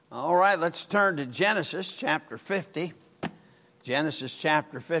right, let's turn to Genesis chapter 50. Genesis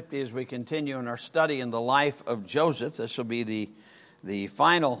chapter 50 as we continue in our study in the life of Joseph. This will be the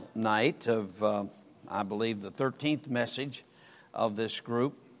final night of, I believe, the 13th message of this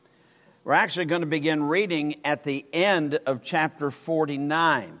group. We're actually going to begin reading at the end of chapter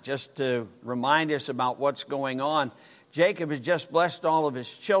 49, just to remind us about what's going on. Jacob has just blessed all of his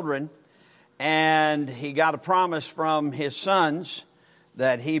children, and he got a promise from his sons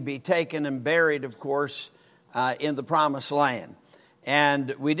that he be taken and buried, of course, in the promised land.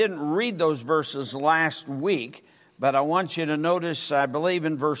 And we didn't read those verses last week, but I want you to notice, I believe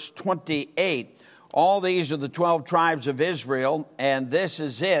in verse 28, all these are the 12 tribes of Israel, and this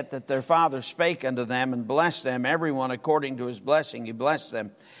is it, that their father spake unto them and blessed them, everyone according to his blessing he blessed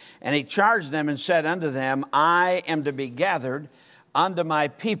them. And he charged them and said unto them, I am to be gathered unto my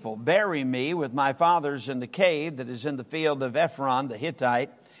people. Bury me with my fathers in the cave that is in the field of Ephron the Hittite,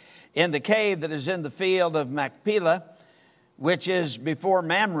 in the cave that is in the field of Machpelah, which is before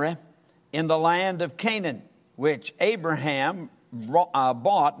Mamre, in the land of Canaan, which Abraham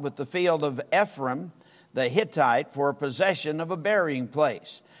bought with the field of Ephraim the Hittite for a possession of a burying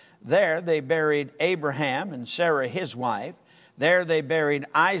place. There they buried Abraham and Sarah his wife. There they buried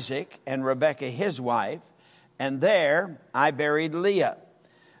Isaac and Rebekah his wife. And there I buried Leah.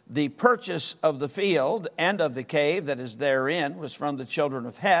 The purchase of the field and of the cave that is therein was from the children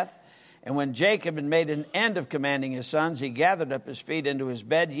of Heth. And when Jacob had made an end of commanding his sons, he gathered up his feet into his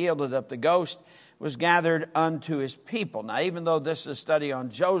bed, yielded up the ghost, was gathered unto his people. Now, even though this is a study on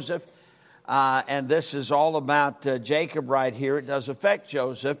Joseph, and this is all about Jacob right here, it does affect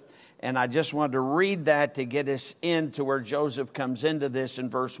Joseph. And I just wanted to read that to get us into where Joseph comes into this in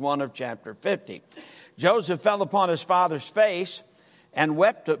verse 1 of chapter 50. Joseph fell upon his father's face and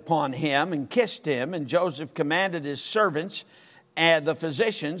wept upon him and kissed him. And Joseph commanded his servants and the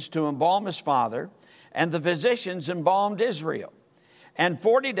physicians to embalm his father. And the physicians embalmed Israel. And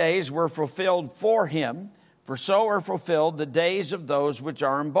 40 days were fulfilled for him, for so are fulfilled the days of those which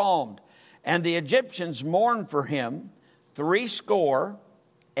are embalmed. And the Egyptians mourned for him 60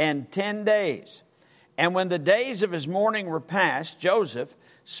 and 10 days. And when the days of his mourning were past, Joseph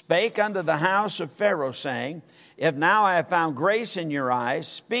spake unto the house of Pharaoh, saying, If now I have found grace in your eyes,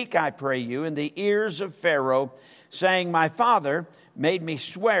 speak, I pray you, in the ears of Pharaoh, saying, My father made me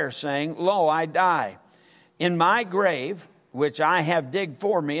swear, saying, Lo, I die. In my grave, which I have digged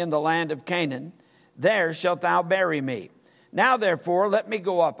for me in the land of Canaan, there shalt thou bury me. Now therefore let me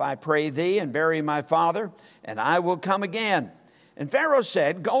go up, I pray thee, and bury my father, and I will come again. And Pharaoh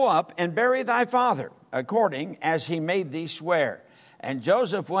said, Go up and bury thy father, according as he made thee swear. And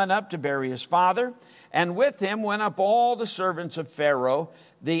Joseph went up to bury his father, and with him went up all the servants of Pharaoh,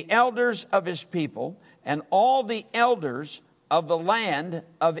 the elders of his people, and all the elders of the land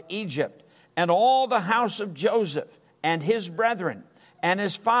of Egypt, and all the house of Joseph, and his brethren, and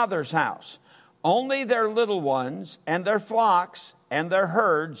his father's house. Only their little ones, and their flocks, and their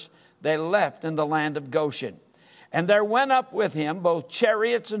herds, they left in the land of Goshen. And there went up with him both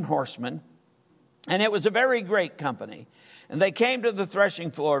chariots and horsemen, and it was a very great company. And they came to the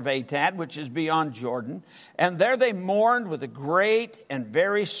threshing floor of Atad, which is beyond Jordan. And there they mourned with a great and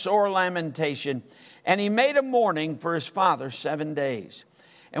very sore lamentation. And he made a mourning for his father 7 days.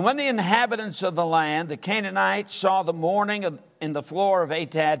 And when the inhabitants of the land, the Canaanites, saw the mourning in the floor of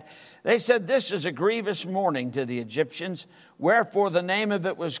Atad, they said, This is a grievous mourning to the Egyptians. Wherefore the name of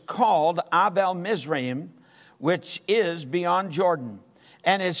it was called Abel Mizraim, which is beyond Jordan.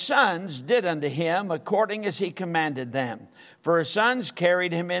 And his sons did unto him according as he commanded them. For his sons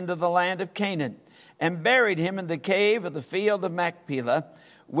carried him into the land of Canaan, and buried him in the cave of the field of Machpelah,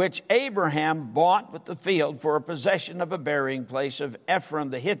 which Abraham bought with the field for a possession of a burying place of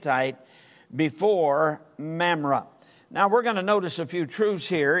Ephraim the Hittite before Mamre. Now we're going to notice a few truths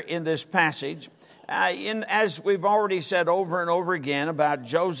here in this passage. As we've already said over and over again about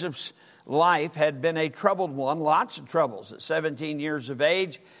Joseph's life had been a troubled one, lots of troubles. At 17 years of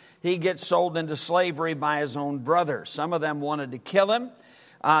age, he gets sold into slavery by his own brothers. Some of them wanted to kill him.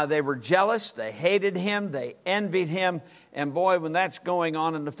 They were jealous. They hated him. They envied him. And boy, when that's going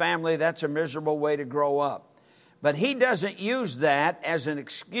on in the family, that's a miserable way to grow up. But he doesn't use that as an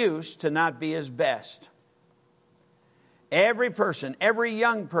excuse to not be his best. Every person, every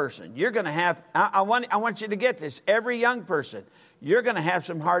young person, you're going to have, I want you to get this, every young person, you're going to have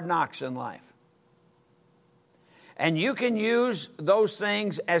some hard knocks in life. And you can use those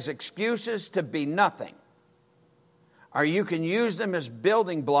things as excuses to be nothing. Or you can use them as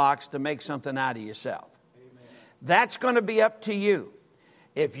building blocks to make something out of yourself. Amen. That's going to be up to you.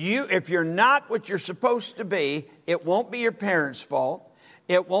 If you're not what you're supposed to be, it won't be your parents' fault.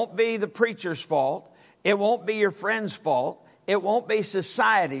 It won't be the preacher's fault. It won't be your friend's fault. It won't be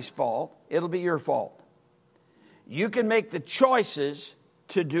society's fault. It'll be your fault. You can make the choices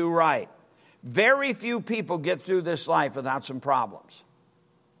to do right. Very few people get through this life without some problems.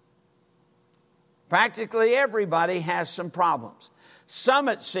 Practically everybody has some problems. Some,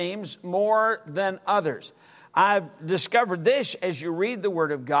 it seems, more than others. I've discovered this as you read the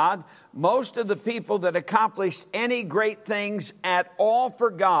Word of God. Most of the people that accomplished any great things at all for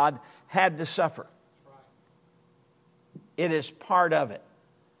God had to suffer. It is part of it.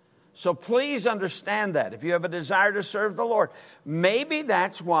 So please understand that. If you have a desire to serve the Lord, maybe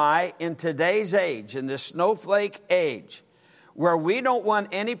that's why in today's age, in this snowflake age, where we don't want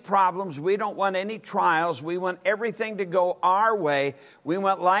any problems, we don't want any trials, we want everything to go our way, we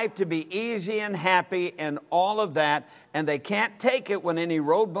want life to be easy and happy and all of that, and they can't take it when any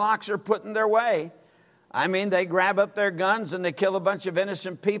roadblocks are put in their way. I mean, they grab up their guns and they kill a bunch of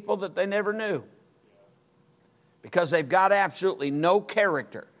innocent people that they never knew. Because they've got absolutely no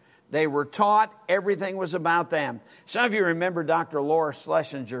character. They were taught everything was about them. Some of you remember Dr. Laura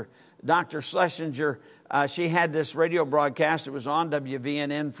Schlesinger. Dr. Schlesinger, she had this radio broadcast. It was on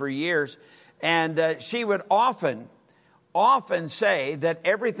WVNN for years. And she would often say that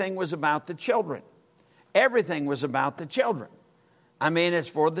everything was about the children. Everything was about the children. I mean, it's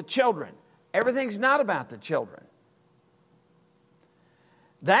for the children. Everything's not about the children.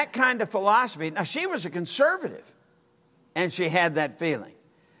 That kind of philosophy, now she was a conservative, and she had that feeling.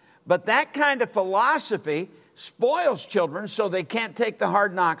 But that kind of philosophy spoils children so they can't take the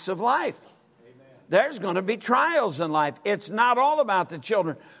hard knocks of life. Amen. There's going to be trials in life. It's not all about the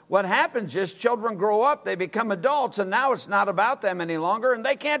children. What happens is children grow up, they become adults, and now it's not about them any longer, and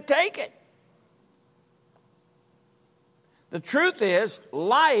they can't take it. The truth is,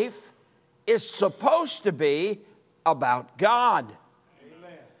 life is supposed to be about God.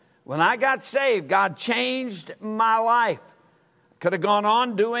 Amen. When I got saved, God changed my life. Could have gone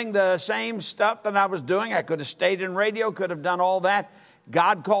on doing the same stuff that I was doing. I could have stayed in radio, could have done all that.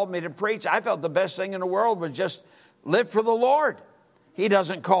 God called me to preach. I felt the best thing in the world was just live for the Lord. He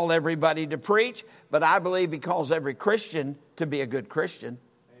doesn't call everybody to preach, but I believe He calls every Christian to be a good Christian.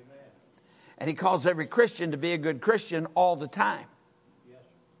 Amen. And He calls every Christian to be a good Christian all the time. Yes.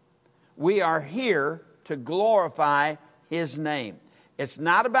 We are here to glorify His name. It's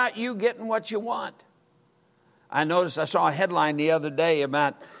not about you getting what you want. I saw a headline the other day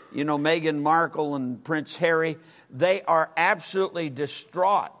about, Meghan Markle and Prince Harry. They are absolutely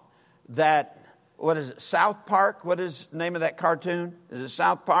distraught that, South Park? What is the name of that cartoon? Is it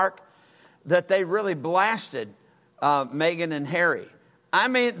South Park? That they really blasted Meghan and Harry. I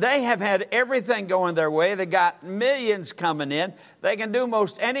mean, they have had everything going their way. They got millions coming in. They can do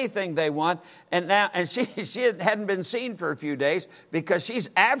most anything they want. And she hadn't been seen for a few days because she's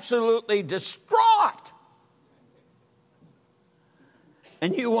absolutely distraught.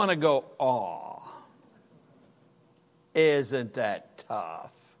 And you want to go, oh, isn't that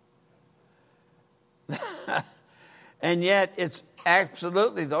tough? And yet it's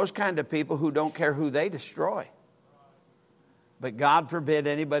absolutely those kind of people who don't care who they destroy. But God forbid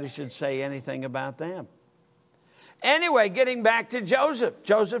anybody should say anything about them. Anyway, getting back to Joseph.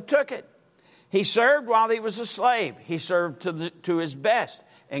 Joseph took it. He served while he was a slave. He served to his best,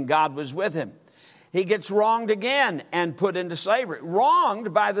 and God was with him. He gets wronged again and put into slavery.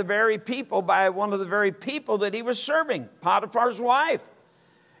 Wronged by one of the very people that he was serving, Potiphar's wife.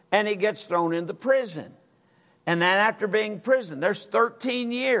 And he gets thrown into prison. And then after being in prison, there's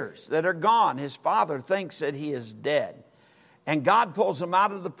 13 years that are gone. His father thinks that he is dead. And God pulls him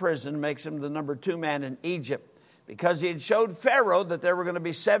out of the prison, makes him the number 2 man in Egypt. Because he had showed Pharaoh that there were going to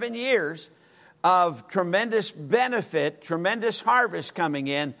be 7 years of tremendous benefit, tremendous harvest coming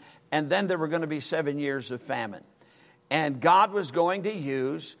in. And then there were going to be 7 years of famine. And God was going to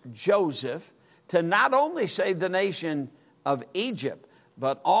use Joseph to not only save the nation of Egypt,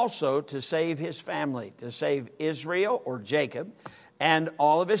 but also to save his family, to save Israel or Jacob and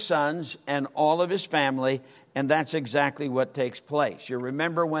all of his sons and all of his family. And that's exactly what takes place. You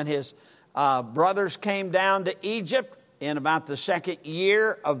remember when his brothers came down to Egypt in about the 2nd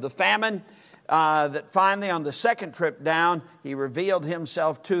year of the famine, that finally on the 2nd trip down, he revealed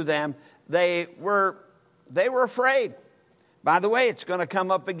himself to them. They were afraid. By the way, it's going to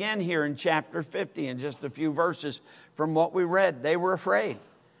come up again here in chapter 50 in just a few verses from what we read. They were afraid.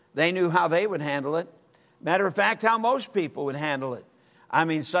 They knew how they would handle it. Matter of fact, how most people would handle it. I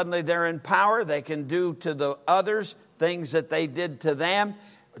mean, suddenly they're in power. They can do to the others things that they did to them.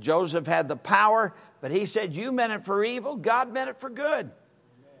 Joseph had the power, but he said, you meant it for evil. God meant it for good.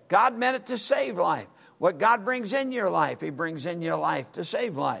 God meant it to save life. What God brings in your life, He brings in your life to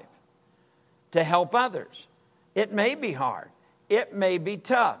save life, to help others. It may be hard. It may be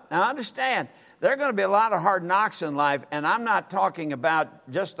tough. Now understand, there are going to be a lot of hard knocks in life, and I'm not talking about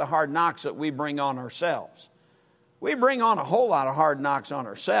just the hard knocks that we bring on ourselves. We bring on a whole lot of hard knocks on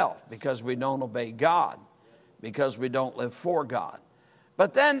ourselves because we don't obey God, because we don't live for God.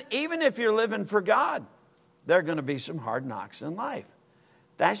 But then, even if you're living for God, there are going to be some hard knocks in life.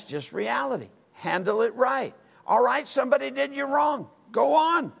 That's just reality. Handle it right. All right, somebody did you wrong. Go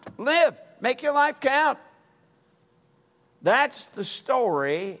on, live, make your life count. That's the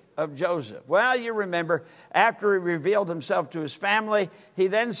story of Joseph. Well, you remember, after he revealed himself to his family, he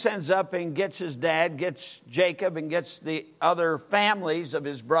then sends up and gets his dad, gets Jacob, and gets the other families of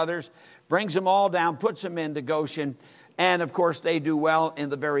his brothers, brings them all down, puts them into Goshen, and of course they do well in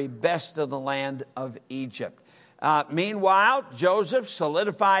the very best of the land of Egypt. Meanwhile, Joseph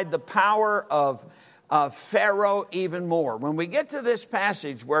solidified the power of Pharaoh even more. When we get to this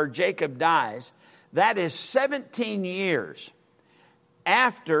passage where Jacob dies, that is 17 years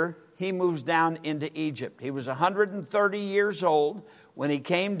after he moves down into Egypt. He was 130 years old when he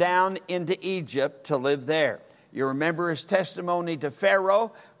came down into Egypt to live there. You remember his testimony to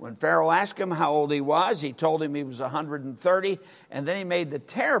Pharaoh. When Pharaoh asked him how old he was, he told him he was 130. And then he made the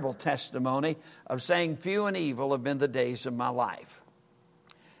terrible testimony of saying, "Few and evil have been the days of my life."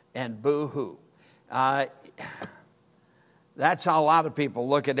 And boo-hoo. That's how a lot of people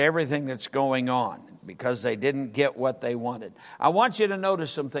look at everything that's going on, because they didn't get what they wanted. I want you to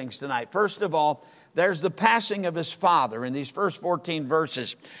notice some things tonight. First of all, there's the passing of his father in these first 14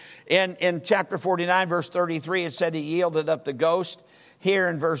 verses. In chapter 49, verse 33, it said he yielded up the ghost. Here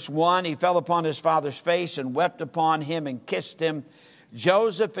in verse 1, he fell upon his father's face and wept upon him and kissed him.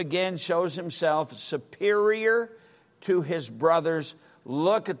 Joseph again shows himself superior to his brothers.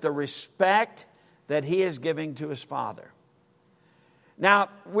 Look at the respect that he is giving to his father. Now,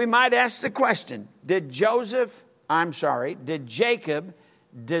 we might ask the question, did Jacob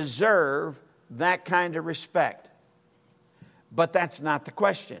deserve that kind of respect? But that's not the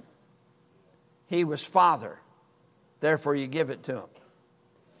question. He was father, therefore you give it to him.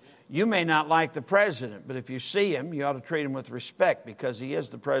 You may not like the president, but if you see him, you ought to treat him with respect because he is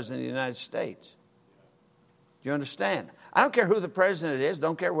the president of the United States. Do you understand? I don't care who the president is,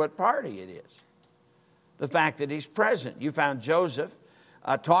 don't care what party it is. The fact that he's president. You found Joseph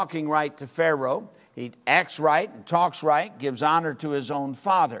talking right to Pharaoh. He acts right and talks right, gives honor to his own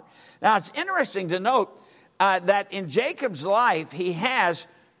father. Now, it's interesting to note that in Jacob's life, he has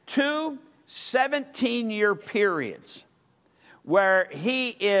two 17-year periods where he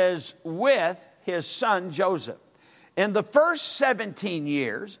is with his son Joseph. In the first 17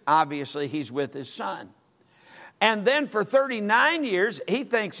 years, obviously, he's with his son. And then for 39 years, he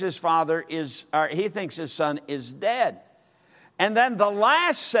thinks his son is dead. And then the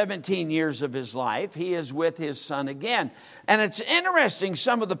last 17 years of his life, he is with his son again. And it's interesting,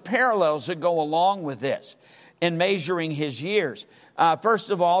 some of the parallels that go along with this in measuring his years.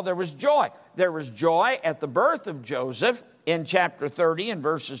 First of all, there was joy. There was joy at the birth of Joseph in chapter 30 and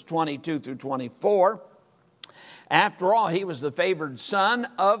verses 22 through 24. After all, he was the favored son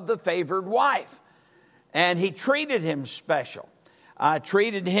of the favored wife. And he treated him special,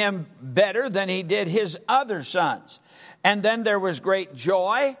 treated him better than he did his other sons. And then there was great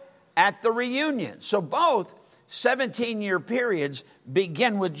joy at the reunion. So both 17-year periods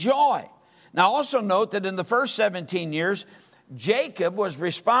begin with joy. Now also note that in the first 17 years, Jacob was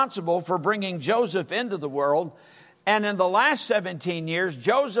responsible for bringing Joseph into the world. And in the last 17 years,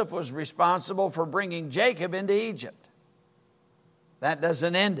 Joseph was responsible for bringing Jacob into Egypt. That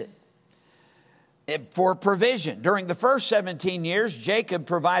doesn't end it. For provision. During the first 17 years, Jacob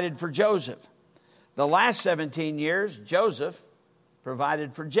provided for Joseph. The last 17 years, Joseph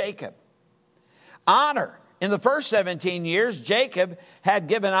provided for Jacob. Honor. In the first 17 years, Jacob had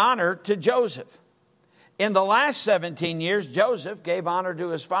given honor to Joseph. In the last 17 years, Joseph gave honor to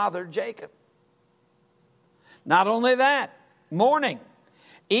his father, Jacob. Not only that, mourning.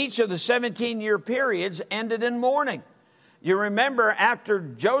 Each of the 17-year periods ended in mourning. You remember after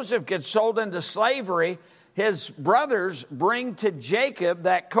Joseph gets sold into slavery, his brothers bring to Jacob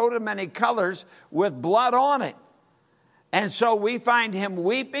that coat of many colors with blood on it. And so we find him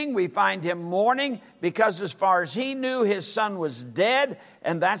weeping, we find him mourning, because as far as he knew, his son was dead,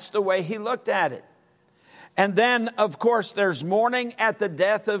 and that's the way he looked at it. And then, of course, there's mourning at the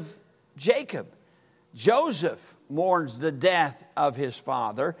death of Jacob. Joseph mourns the death of his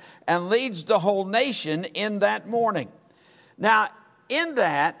father and leads the whole nation in that mourning. Now, in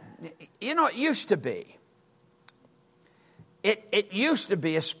that, it used to be. It used to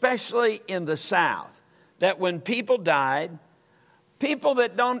be, especially in the South, that when people died, people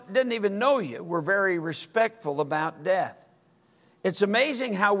that didn't even know you were very respectful about death. It's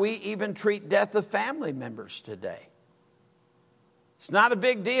amazing how we even treat death of family members today. It's not a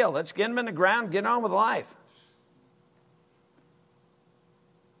big deal. Let's get them in the ground, get on with life.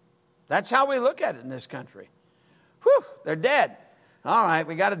 That's how we look at it in this country. Whew, they're dead. All right,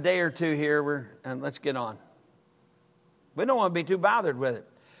 we got a day or two here, and let's get on. We don't want to be too bothered with it.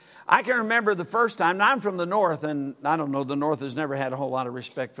 I can remember the first time. Now, I'm from the north, and I don't know, the north has never had a whole lot of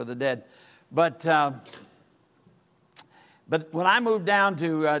respect for the dead. But when I moved down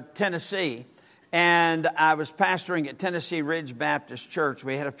to Tennessee, and I was pastoring at Tennessee Ridge Baptist Church,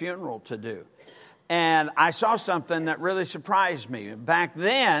 we had a funeral to do. And I saw something that really surprised me. Back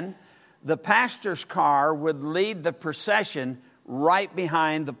then, the pastor's car would lead the procession right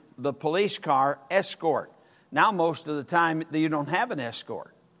behind the police car escort. Now, most of the time, you don't have an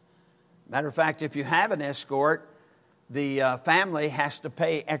escort. Matter of fact, if you have an escort, the family has to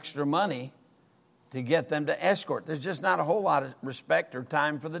pay extra money to get them to escort. There's just not a whole lot of respect or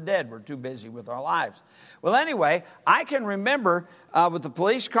time for the dead. We're too busy with our lives. Well, anyway, I can remember with the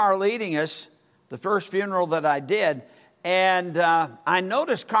police car leading us, the first funeral that I did, and I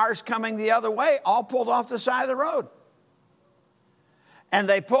noticed cars coming the other way, all pulled off the side of the road. And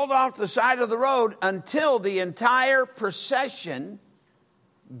they pulled off the side of the road until the entire procession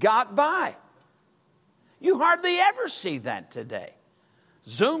got by. You hardly ever see that today.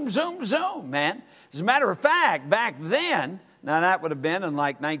 Zoom, zoom, zoom, man. As a matter of fact, back then, now that would have been in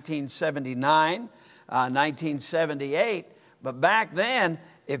like 1979, 1978, but back then,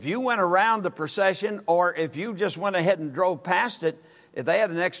 if you went around the procession or if you just went ahead and drove past it, if they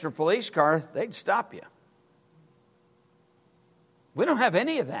had an extra police car, they'd stop you. We don't have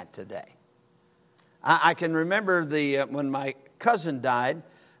any of that today. I can remember when my cousin died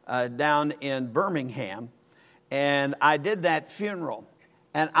down in Birmingham, and I did that funeral.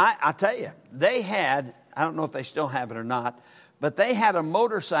 And I tell you, they had, I don't know if they still have it or not, but they had a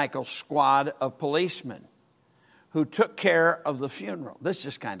motorcycle squad of policemen who took care of the funeral. This is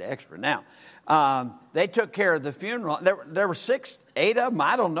just kind of extra now. They took care of the funeral. There were 6, 8 of them,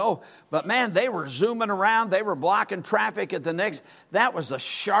 I don't know. But man, they were zooming around. They were blocking traffic at the next. That was the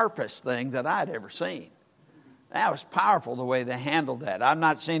sharpest thing that I'd ever seen. That was powerful the way they handled that. I've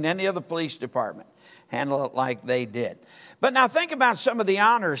not seen any other police department handle it like they did. But now think about some of the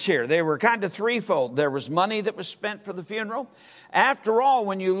honors here. They were kind of threefold. There was money that was spent for the funeral. After all,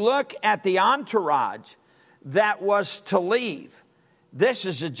 when you look at the entourage that was to leave, this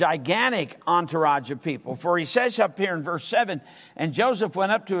is a gigantic entourage of people. For he says up here in verse 7, and Joseph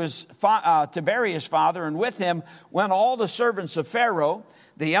went up to bury his father, and with him went all the servants of Pharaoh,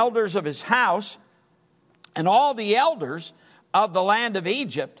 the elders of his house, and all the elders of the land of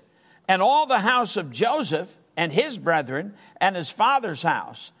Egypt, and all the house of Joseph and his brethren and his father's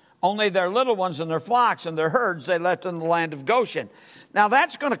house. Only their little ones and their flocks and their herds they left in the land of Goshen. Now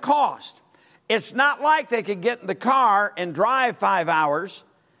that's going to cost. It's not like they could get in the car and drive 5 hours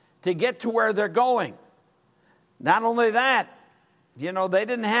to get to where they're going. Not only that, they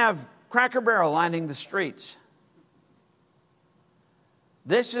didn't have Cracker Barrel lining the streets.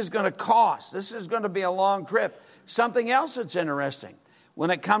 This is going to cost. This is going to be a long trip. Something else that's interesting. When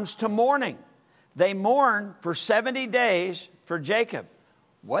it comes to mourning, they mourn for 70 days for Jacob.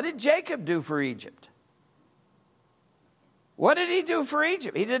 What did Jacob do for Egypt? What did he do for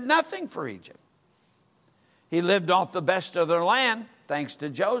Egypt? He did nothing for Egypt. He lived off the best of their land, thanks to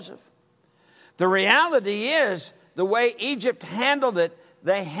Joseph. The reality is, the way Egypt handled it,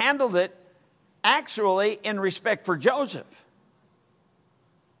 they handled it actually in respect for Joseph.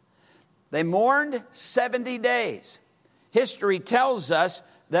 They mourned 70 days. History tells us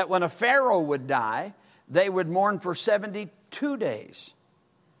that when a pharaoh would die, they would mourn for 72 days.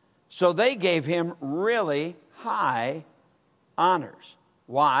 So they gave him really high honors.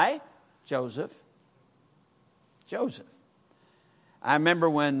 Why? Joseph. I remember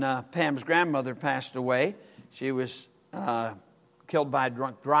when Pam's grandmother passed away, she was killed by a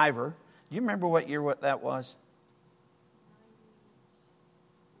drunk driver. Do you remember what year that was?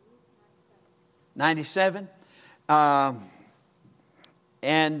 97. And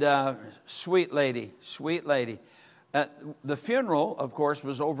sweet lady. The funeral, of course,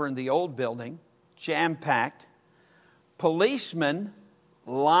 was over in the old building, jam-packed. Policemen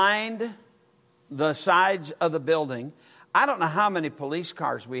lined the sides of the building. I don't know how many police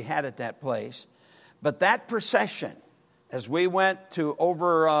cars we had at that place, but that procession, as we went to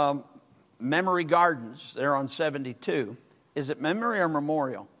over Memory Gardens, there on 72, is it Memory or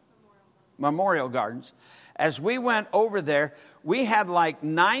Memorial? Memorial Gardens. As we went over there, we had like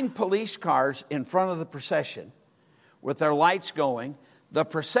 9 police cars in front of the procession with their lights going, the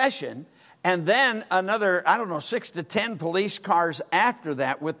procession, and then another, 6 to 10 police cars after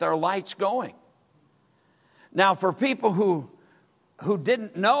that with their lights going. Now, for people who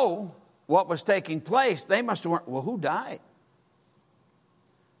didn't know what was taking place, they must have wondered, well, who died?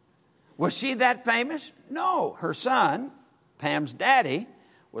 Was she that famous? No. Her son, Pam's daddy,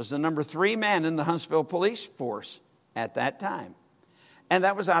 was the number 3 man in the Huntsville police force at that time. And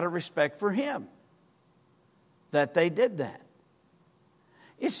that was out of respect for him that they did that.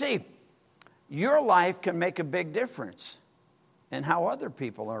 You see, your life can make a big difference in how other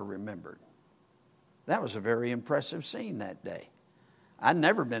people are remembered. That was a very impressive scene that day. I'd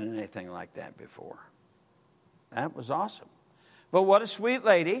never been in anything like that before. That was awesome. But what a sweet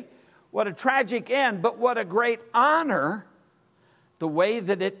lady. What a tragic end, but what a great honor the way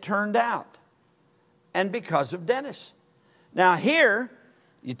that it turned out. And because of Dennis. Now here,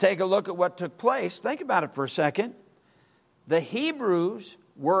 you take a look at what took place. Think about it for a second. The Hebrews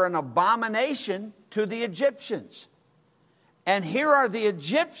were an abomination to the Egyptians. And here are the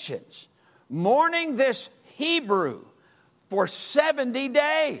Egyptians mourning this Hebrew for 70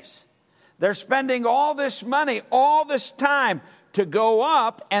 days. They're spending all this money, all this time to go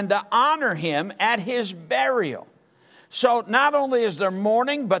up and to honor him at his burial. So not only is there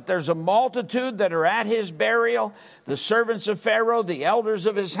mourning, but there's a multitude that are at his burial. The servants of Pharaoh, the elders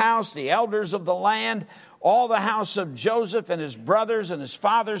of his house, the elders of the land, all the house of Joseph and his brothers and his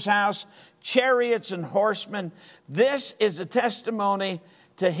father's house, chariots and horsemen. This is a testimony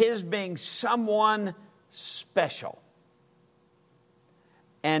to his being someone special.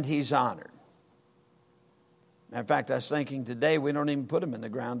 And he's honored. Matter of fact, I was thinking today we don't even put him in the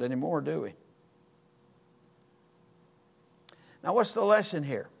ground anymore, do we? Now, what's the lesson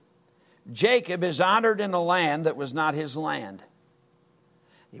here? Jacob is honored in a land that was not his land.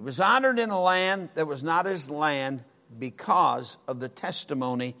 He was honored in a land that was not his land because of the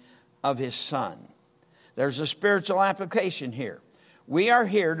testimony of his son. There's a spiritual application here. We are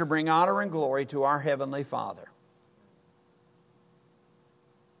here to bring honor and glory to our Heavenly Father.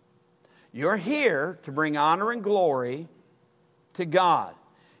 You're here to bring honor and glory to God.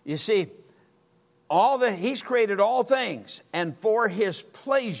 You see, He's created all things, and for His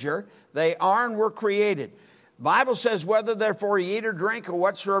pleasure they are and were created. The Bible says, whether therefore you eat or drink or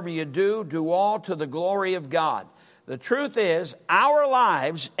whatsoever you do, do all to the glory of God. The truth is, our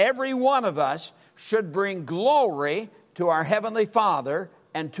lives, every one of us, should bring glory to our Heavenly Father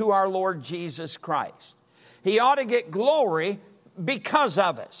and to our Lord Jesus Christ. He ought to get glory because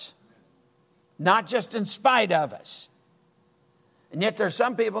of us, not just in spite of us. And yet there's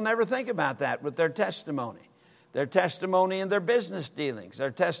some people never think about that with their testimony. Their testimony in their business dealings,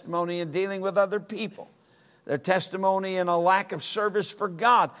 their testimony in dealing with other people, their testimony in a lack of service for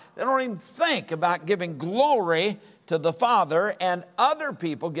God. They don't even think about giving glory to the Father and other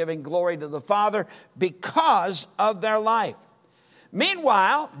people giving glory to the Father because of their life.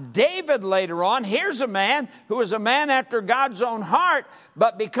 Meanwhile, David later on, here's a man who was a man after God's own heart,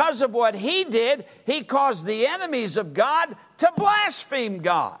 but because of what he did, he caused the enemies of God to blaspheme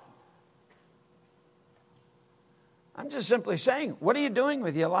God. I'm just simply saying, what are you doing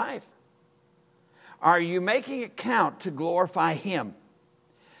with your life? Are you making it count to glorify Him?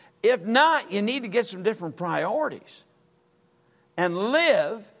 If not, you need to get some different priorities and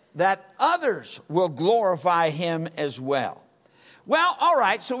live that others will glorify Him as well. Well, all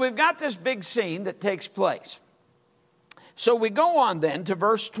right, so we've got this big scene that takes place. So we go on then to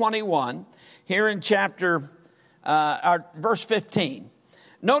verse 21 here in verse 15.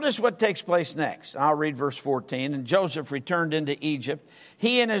 Notice what takes place next. I'll read verse 14. And Joseph returned into Egypt,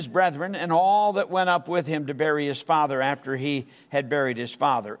 he and his brethren, and all that went up with him to bury his father after he had buried his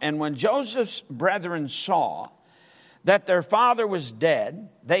father. And when Joseph's brethren saw that their father was dead,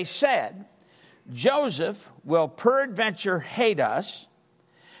 they said, Joseph will peradventure hate us,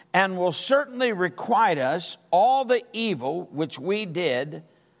 and will certainly requite us all the evil which we did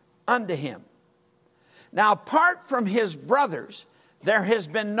unto him. Now, apart from his brothers, there has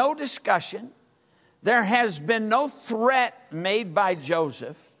been no discussion. There has been no threat made by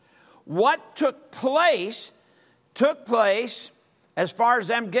Joseph. What took place as far as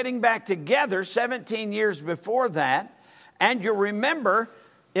them getting back together 17 years before that. And you remember,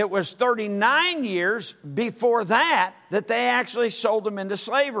 it was 39 years before that they actually sold them into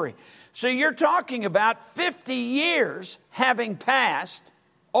slavery. So you're talking about 50 years having passed,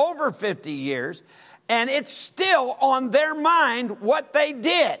 over 50 years, and it's still on their mind what they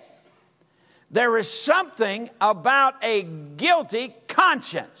did. There is something about a guilty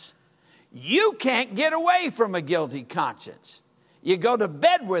conscience. You can't get away from a guilty conscience. You go to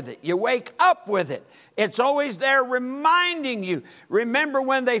bed with it. You wake up with it. It's always there reminding you. Remember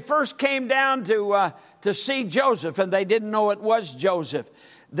when they first came down to see Joseph, and they didn't know it was Joseph,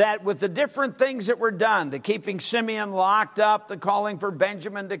 that with the different things that were done, the keeping Simeon locked up, the calling for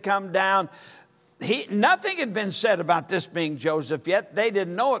Benjamin to come down, nothing had been said about this being Joseph yet. They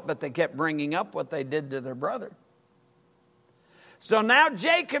didn't know it, but they kept bringing up what they did to their brother. So now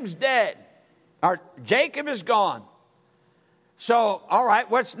Jacob's dead, or Jacob is gone. So, all right,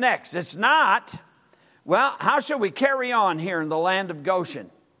 what's next? It's not, well, how shall we carry on here in the land of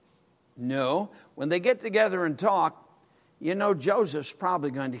Goshen? No, when they get together and talk, you know Joseph's probably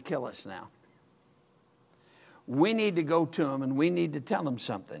going to kill us now. We need to go to him and we need to tell him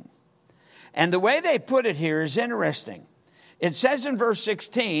something. And the way they put it here is interesting. It says in verse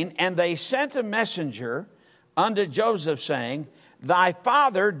 16, and they sent a messenger unto Joseph, saying, thy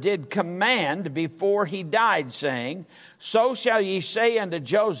father did command before he died, saying, so shall ye say unto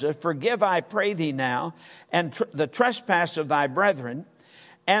Joseph, forgive, I pray thee now, and the trespass of thy brethren,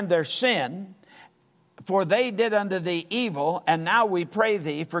 and their sin, for they did unto thee evil, and now we pray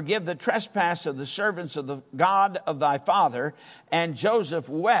thee, forgive the trespass of the servants of the God of thy father. And Joseph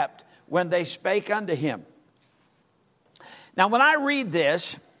wept when they spake unto him. Now, when I read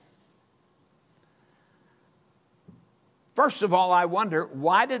this, first of all, I wonder,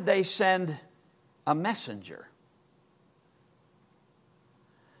 why did they send a messenger?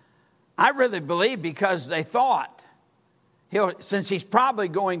 I really believe because they thought, since he's probably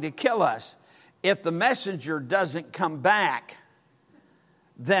going to kill us, if the messenger doesn't come back,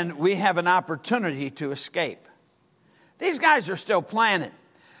 then we have an opportunity to escape. These guys are still planning.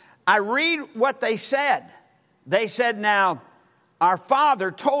 I read what they said. They said, now, our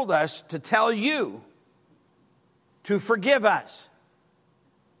father told us to tell you to forgive us.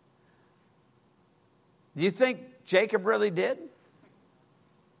 Do you think Jacob really did?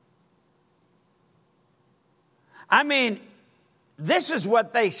 I mean, this is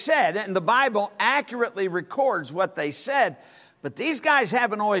what they said, and the Bible accurately records what they said, but these guys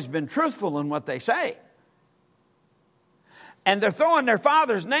haven't always been truthful in what they say. And they're throwing their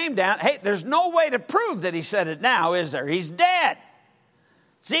father's name down. Hey, there's no way to prove that he said it now, is there? He's dead.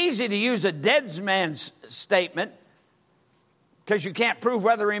 It's easy to use a dead man's statement because you can't prove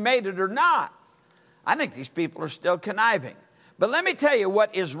whether he made it or not. I think these people are still conniving. But let me tell you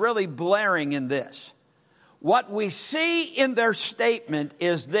what is really blaring in this. What we see in their statement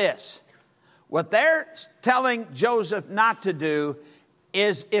is this. What they're telling Joseph not to do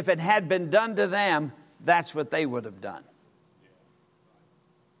is, if it had been done to them, that's what they would have done.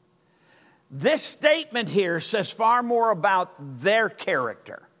 This statement here says far more about their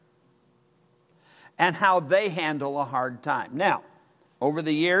character and how they handle a hard time. Now, over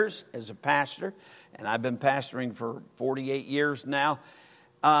the years as a pastor, and I've been pastoring for 48 years now,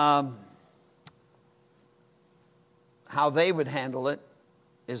 how they would handle it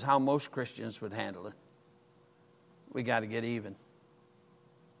is how most Christians would handle it. We got to get even.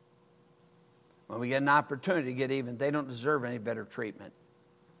 When we get an opportunity to get even, they don't deserve any better treatment.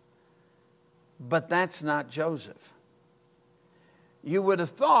 But that's not Joseph. You would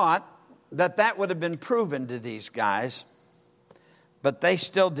have thought that that would have been proven to these guys, but they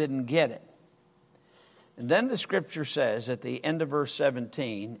still didn't get it. And then the scripture says at the end of verse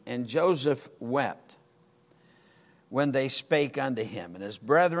 17, and Joseph wept when they spake unto him. And his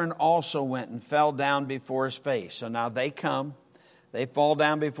brethren also went and fell down before his face. So now they come, they fall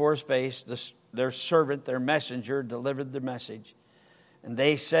down before his face. Their servant, their messenger, delivered the message. And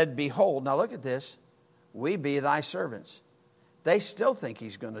they said, behold, now look at this, we be thy servants. They still think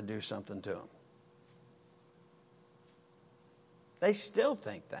he's going to do something to them. They still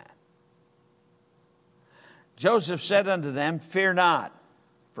think that. Joseph said unto them, fear not,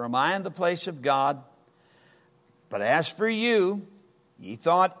 for am I in the place of God? But as for you, ye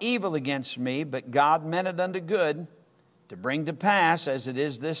thought evil against me, but God meant it unto good, to bring to pass, as it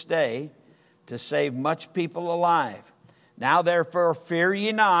is this day, to save much people alive. Now therefore fear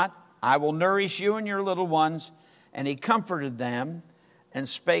ye not, I will nourish you and your little ones. And he comforted them and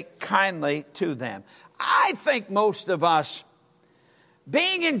spake kindly to them. I think most of us,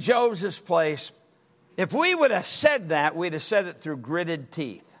 being in Joseph's place, if we would have said that, we'd have said it through gritted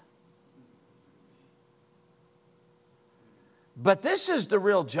teeth. But this is the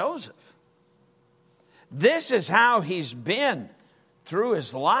real Joseph. This is how he's been through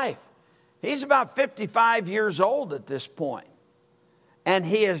his life. He's about 55 years old at this point. And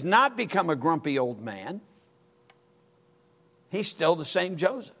he has not become a grumpy old man. He's still the same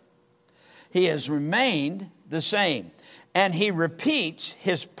Joseph. He has remained the same. And he repeats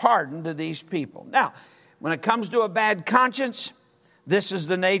his pardon to these people. Now, when it comes to a bad conscience, This is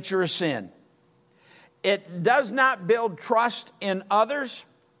the nature of sin. It does not build trust in others.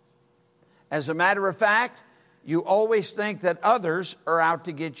 As a matter of fact, you always think that others are out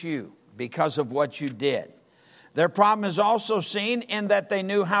to get you because of what you did. Their problem is also seen in that they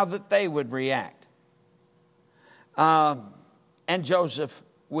knew how that they would react. And Joseph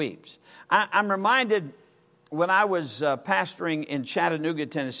weeps. I'm reminded when I was pastoring in Chattanooga,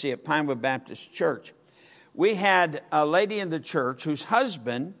 Tennessee at Pinewood Baptist Church, we had a lady in the church whose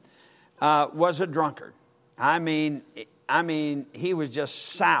husband was a drunkard. I mean, he was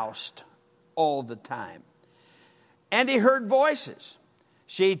just soused all the time. And he heard voices.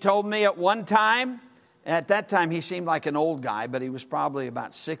 She told me at one time, at that time he seemed like an old guy, but he was probably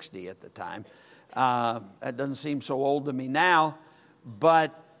about 60 at the time. That doesn't seem so old to me now,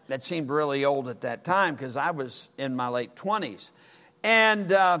 but that seemed really old at that time because I was in my late 20s.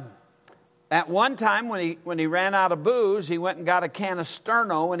 And at one time when he ran out of booze, he went and got a can of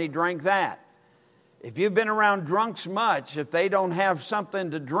Sterno and he drank that. If you've been around drunks much, if they don't have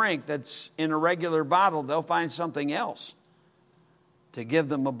something to drink that's in a regular bottle, they'll find something else to give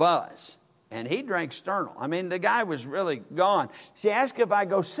them a buzz. And he drank Sterno. I mean, the guy was really gone. She asked if I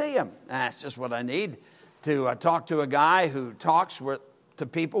go see him. That's just what I need, to talk to a guy who talks to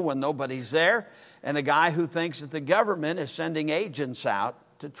people when nobody's there, and a guy who thinks that the government is sending agents out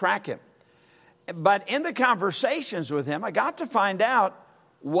to track him. But in the conversations with him, I got to find out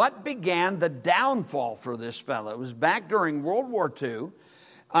what began the downfall for this fellow. It was back during World War II.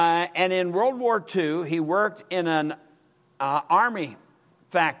 And in World War II, he worked in an army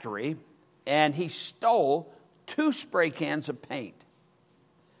factory, and he stole 2 spray cans of paint.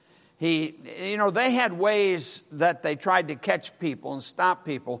 They had ways that they tried to catch people and stop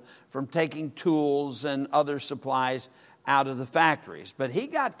people from taking tools and other supplies out of the factories. But he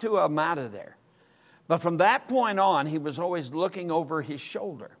got 2 of them out of there. But from that point on, he was always looking over his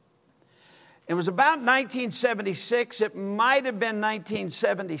shoulder. It was about 1976, it might have been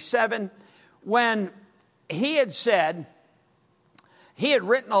 1977, when he had said, he had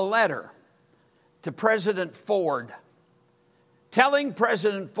written a letter to President Ford, telling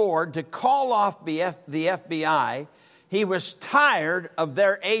President Ford to call off the FBI. He was tired of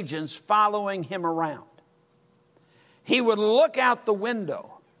their agents following him around. He would look out the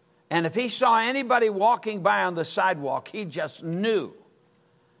window, and if he saw anybody walking by on the sidewalk, he just knew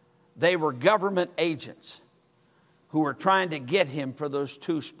they were government agents who were trying to get him for those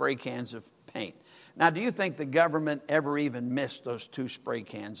 2 spray cans of paint. Now, do you think the government ever even missed those 2 spray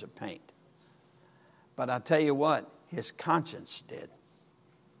cans of paint? But I'll tell you what, his conscience did.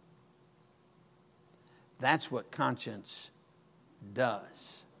 That's what conscience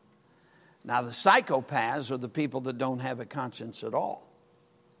does. Now, the psychopaths are the people that don't have a conscience at all.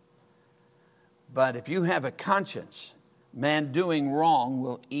 But if you have a conscience, man, doing wrong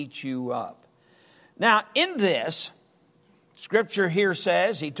will eat you up. Now, in this, Scripture here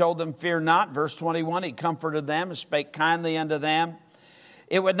says, he told them, fear not. Verse 21, he comforted them and spake kindly unto them.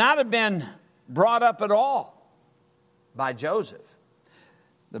 It would not have been brought up at all by Joseph.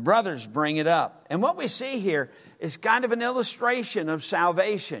 The brothers bring it up. And what we see here is kind of an illustration of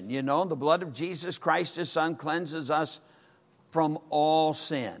salvation. You know, the blood of Jesus Christ, his Son, cleanses us from all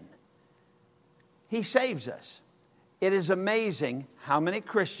sin. He saves us. It is amazing how many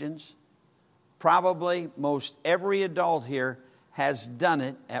Christians, probably most every adult here, has done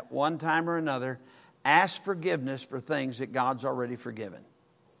it at one time or another, asked forgiveness for things that God's already forgiven.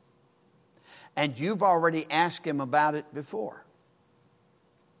 And you've already asked him about it before.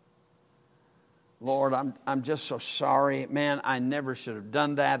 Lord, I'm just so sorry. Man, I never should have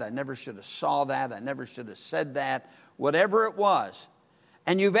done that. I never should have saw that. I never should have said that. Whatever it was.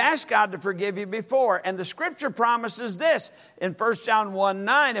 And you've asked God to forgive you before. And the Scripture promises this in 1 John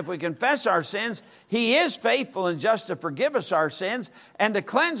 1:9. If we confess our sins, he is faithful and just to forgive us our sins and to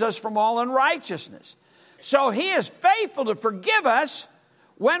cleanse us from all unrighteousness. So he is faithful to forgive us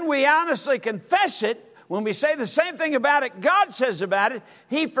when we honestly confess it. When we say the same thing about it God says about it,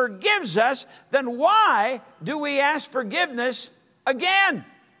 he forgives us. Then why do we ask forgiveness again?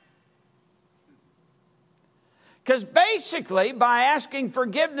 Because basically, by asking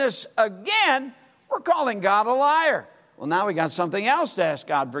forgiveness again, we're calling God a liar. Well, now we got something else to ask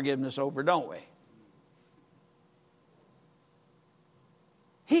God forgiveness over, don't we?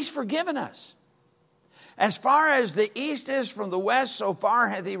 He's forgiven us. As far as the east is from the west, so far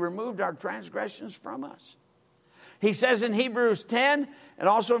hath he removed our transgressions from us. He says in Hebrews 10, and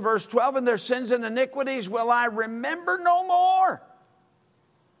also in verse 12, and their sins and iniquities will I remember no more.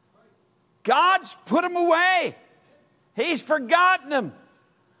 God's put them away. He's forgotten them.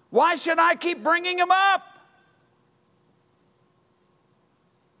 Why should I keep bringing them up?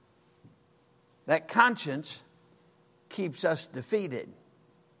 that conscience keeps us defeated.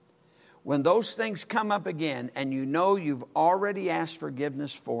 When those things come up again and you know you've already asked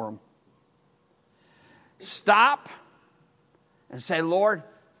forgiveness for them, stop and say, Lord,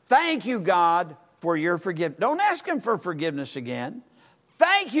 thank you, God, for your forgiveness. Don't ask him for forgiveness again.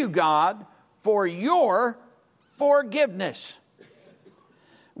 Thank you, God, for your forgiveness.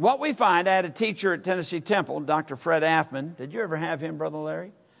 What we find, I had a teacher at Tennessee Temple, Dr. Fred Affman. Did you ever have him, Brother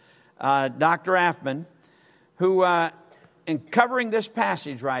Larry? Dr. Affman, who, in covering this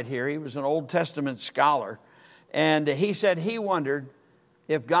passage right here, he was an Old Testament scholar, and he said he wondered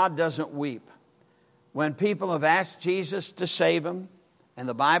if God doesn't weep when people have asked Jesus to save them, and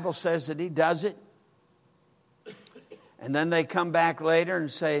the Bible says that he does it. And then they come back later and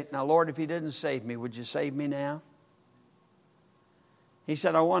say, now, Lord, if he didn't save me, would you save me now? He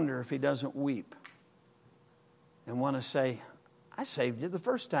said, I wonder if he doesn't weep and want to say, I saved you the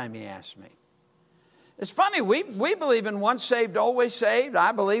first time you asked me. It's funny, we believe in once saved, always saved.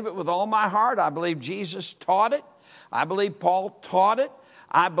 I believe it with all my heart. I believe Jesus taught it. I believe Paul taught it.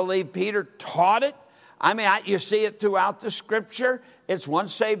 I believe Peter taught it. I mean, you see it throughout the Scripture. It's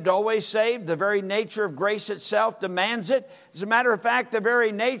once saved, always saved. The very nature of grace itself demands it. As a matter of fact, the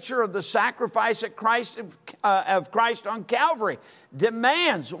very nature of the sacrifice of Christ on Calvary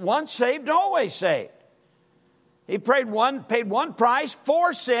demands once saved, always saved. He paid one price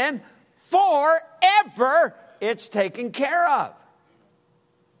for sin, forever it's taken care of.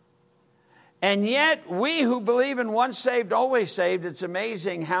 And yet, we who believe in once saved, always saved, it's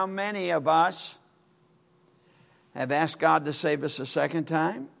amazing how many of us have asked God to save us a second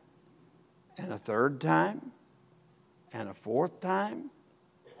time, and a third time, and a fourth time.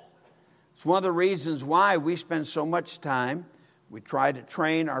 It's one of the reasons why we spend so much time. We try to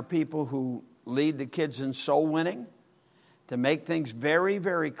train our people who lead the kids in soul winning to make things very,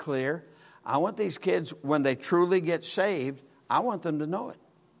 very clear. I want these kids, when they truly get saved, I want them to know it.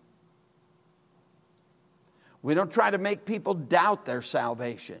 We don't try to make people doubt their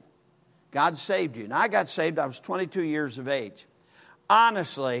salvation. God saved you. Now, I got saved, I was 22 years of age.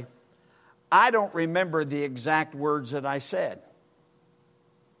 Honestly, I don't remember the exact words that I said.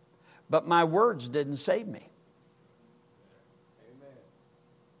 But my words didn't save me. Amen.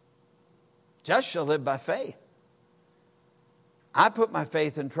 Just shall live by faith. I put my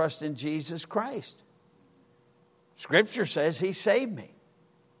faith and trust in Jesus Christ. Scripture says he saved me.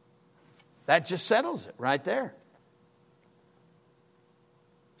 That just settles it right there.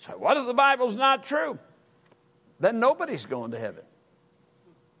 So what if the Bible's not true? Then nobody's going to heaven.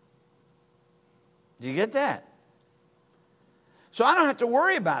 Do you get that? So I don't have to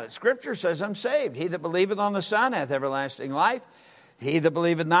worry about it. Scripture says I'm saved. He that believeth on the Son hath everlasting life. He that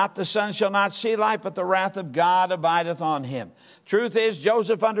believeth not the Son shall not see life, but the wrath of God abideth on him. Truth is,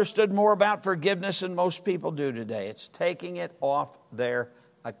 Joseph understood more about forgiveness than most people do today. It's taking it off their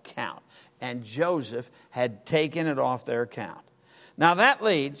account. And Joseph had taken it off their account. Now that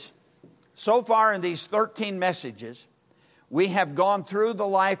leads, so far in these 13 messages, we have gone through the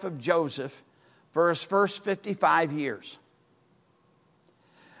life of Joseph for his first 55 years.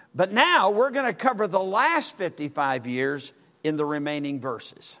 But now we're going to cover the last 55 years in the remaining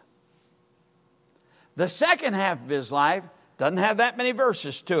verses. The second half of his life doesn't have that many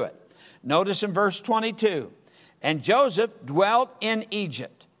verses to it. Notice in verse 22, and Joseph dwelt in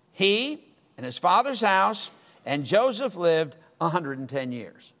Egypt, he and his father's house, and Joseph lived 110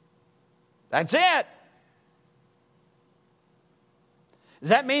 years. That's it. Does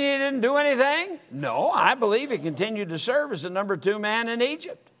that mean he didn't do anything? No, I believe he continued to serve as the number 2 man in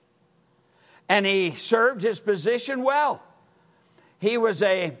Egypt. And he served his position well. He was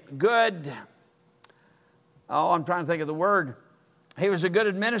a good, I'm trying to think of the word. He was a good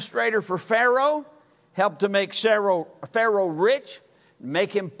administrator for Pharaoh, helped to make Pharaoh rich,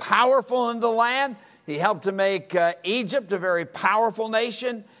 make him powerful in the land. He helped to make Egypt a very powerful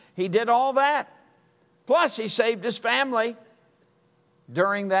nation. He did all that. Plus, he saved his family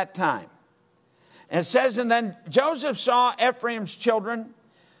during that time. And it says, and then Joseph saw Ephraim's children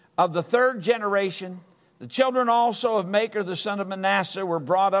of the 3rd generation. The children also of Machir, the son of Manasseh, were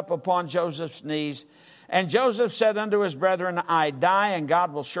brought up upon Joseph's knees. And Joseph said unto his brethren, I die, and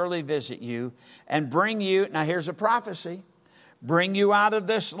God will surely visit you and bring you. Now here's a prophecy. Bring you out of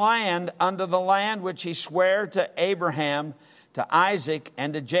this land unto the land which he sware to Abraham, to Isaac,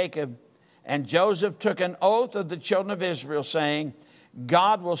 and to Jacob. And Joseph took an oath of the children of Israel, saying,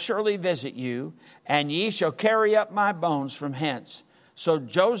 God will surely visit you, and ye shall carry up my bones from hence. So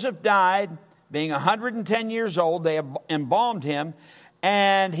Joseph died, being 110 years old. They embalmed him,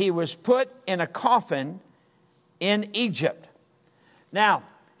 and he was put in a coffin in Egypt. Now,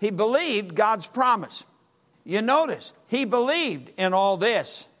 he believed God's promise. You notice, he believed in all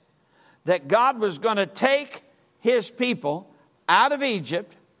this, that God was going to take his people out of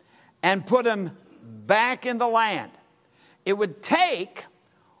Egypt and put them back in the land. It would take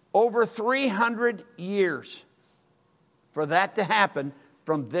over 300 years for that to happen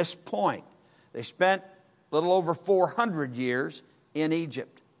from this point. They spent a little over 400 years in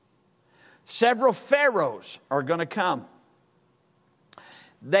Egypt. Several pharaohs are going to come.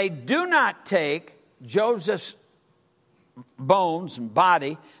 They do not take Joseph's bones and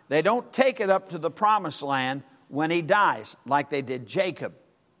body. They don't take it up to the promised land when he dies, like they did Jacob.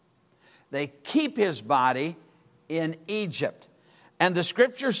 They keep his body in Egypt. And the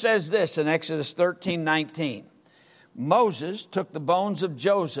scripture says this in Exodus 13:19. Moses took the bones of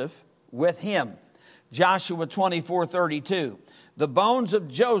Joseph with him. Joshua 24:32. The bones of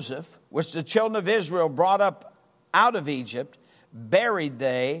Joseph, which the children of Israel brought up out of Egypt, buried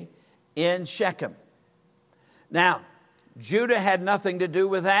they in Shechem. Now, Judah had nothing to do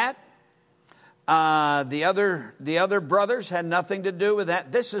with that. The other brothers had nothing to do with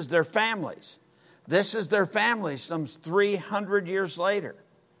that. This is their families. This is their families some 300 years later.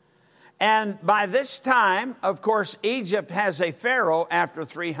 And by this time, of course, Egypt has a pharaoh after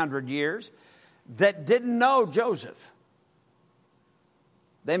 300 years that didn't know Joseph.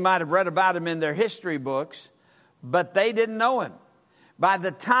 They might have read about him in their history books, but they didn't know him. By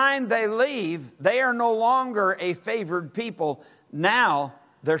the time they leave, they are no longer a favored people. Now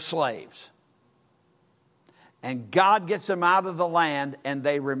they're slaves. And God gets them out of the land, and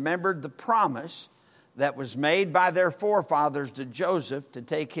they remembered the promise that was made by their forefathers to Joseph to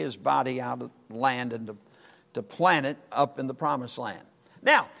take his body out of the land and to plant it up in the promised land.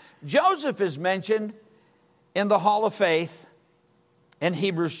 Now, Joseph is mentioned in the Hall of Faith in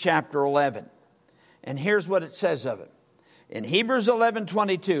Hebrews chapter 11. And here's what it says of it. In Hebrews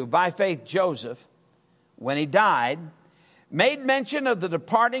 11:22, by faith Joseph, when he died, made mention of the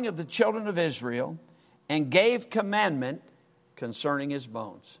departing of the children of Israel and gave commandment concerning his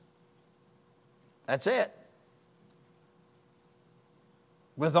bones. That's it.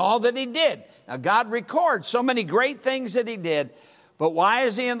 With all that he did. Now, God records so many great things that he did, but why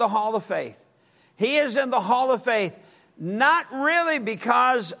is he in the Hall of Faith? He is in the Hall of Faith not really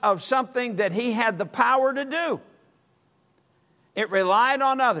because of something that he had the power to do. It relied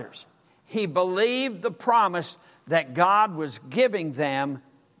on others. He believed the promise that God was giving them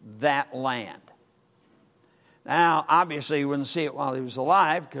that land. Now, obviously, he wouldn't see it while he was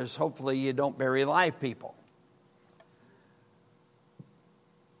alive, because hopefully you don't bury live people.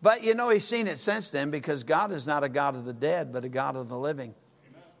 But you know, he's seen it since then, because God is not a God of the dead, but a God of the living.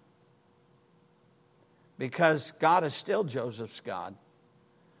 Amen. Because God is still Joseph's God.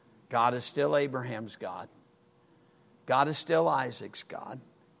 God is still Abraham's God. God is still Isaac's God.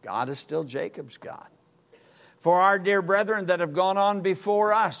 God is still Jacob's God. For our dear brethren that have gone on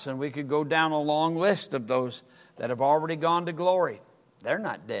before us, and we could go down a long list of those that have already gone to glory, they're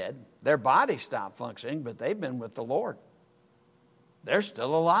not dead. Their body stopped functioning, but they've been with the Lord. They're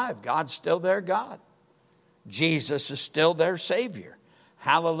still alive. God's still their God. Jesus is still their Savior.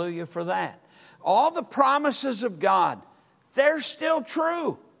 Hallelujah for that. All the promises of God, they're still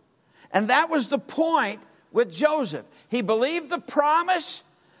true. And that was the point with Joseph. He believed the promise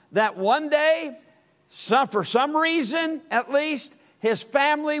that one day, for some reason at least, his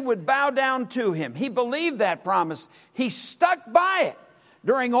family would bow down to him. He believed that promise. He stuck by it.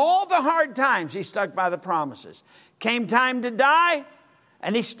 During all the hard times, he stuck by the promises. Came time to die,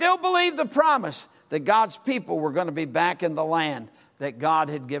 and he still believed the promise that God's people were going to be back in the land that God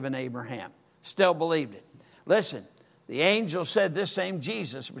had given Abraham. Still believed it. Listen, the angel said, this same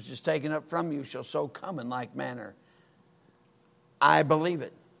Jesus, which is taken up from you, shall so come in like manner. I believe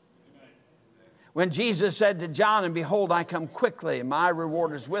it. When Jesus said to John, and behold, I come quickly, and my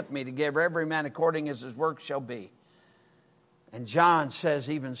reward is with me to give every man according as his work shall be. And John says,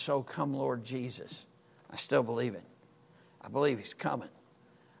 even so come, Lord Jesus. I still believe it. I believe he's coming.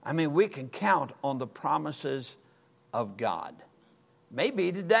 I mean, we can count on the promises of God.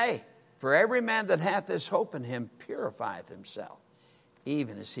 Maybe today, for every man that hath this hope in him purifieth himself,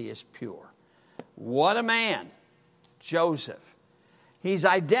 even as he is pure. What a man, Joseph. He's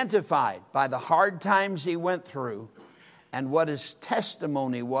identified by the hard times he went through and what his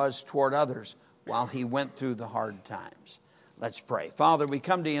testimony was toward others while he went through the hard times. Let's pray. Father, we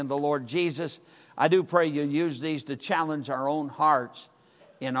come to you in the Lord Jesus. I do pray you use these to challenge our own hearts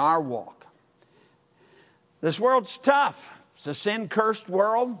in our walk. This world's tough. It's a sin-cursed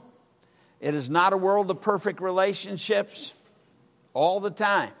world. It is not a world of perfect relationships all the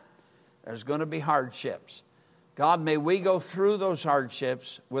time. There's going to be hardships. God, may we go through those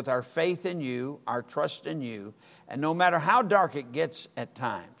hardships with our faith in you, our trust in you, and no matter how dark it gets at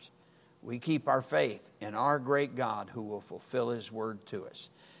times, we keep our faith in our great God who will fulfill his word to us.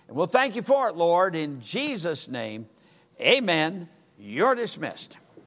 And we'll thank you for it, Lord, in Jesus' name. Amen. You're dismissed.